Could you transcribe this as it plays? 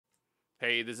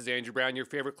Hey, this is Andrew Brown, your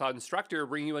favorite cloud instructor,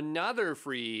 bringing you another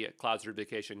free cloud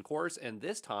certification course, and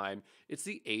this time it's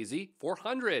the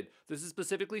AZ400. This is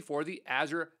specifically for the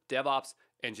Azure DevOps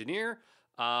Engineer,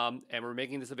 and we're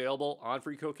making this available on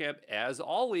FreeCodeCamp as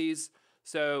always.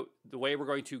 So the way we're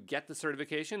going to get the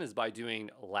certification is by doing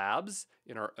labs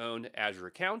in our own Azure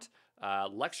account,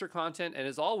 lecture content, and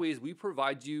as always, we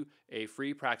provide you a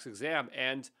free practice exam.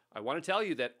 And I want to tell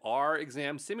you that our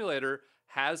exam simulator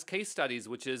has case studies,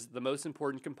 which is the most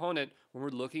important component when we're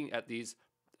looking at these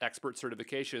expert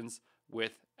certifications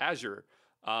with Azure.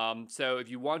 So if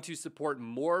you want to support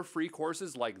more free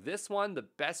courses like this one, the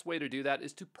best way to do that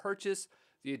is to purchase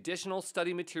the additional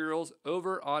study materials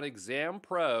over on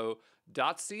exampro.co.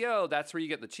 That's where you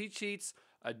get the cheat sheets,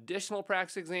 additional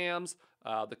practice exams.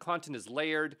 The content is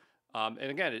layered. And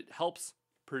again, it helps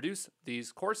produce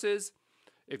these courses.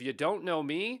 If you don't know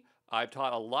me, I've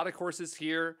taught a lot of courses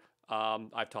here.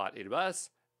 I've taught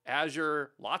AWS,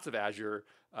 Azure, lots of Azure,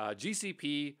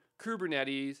 GCP,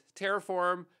 Kubernetes,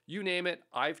 Terraform, you name it,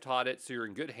 I've taught it, so you're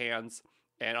in good hands.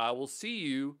 And I will see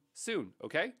you soon,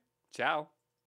 okay? Ciao.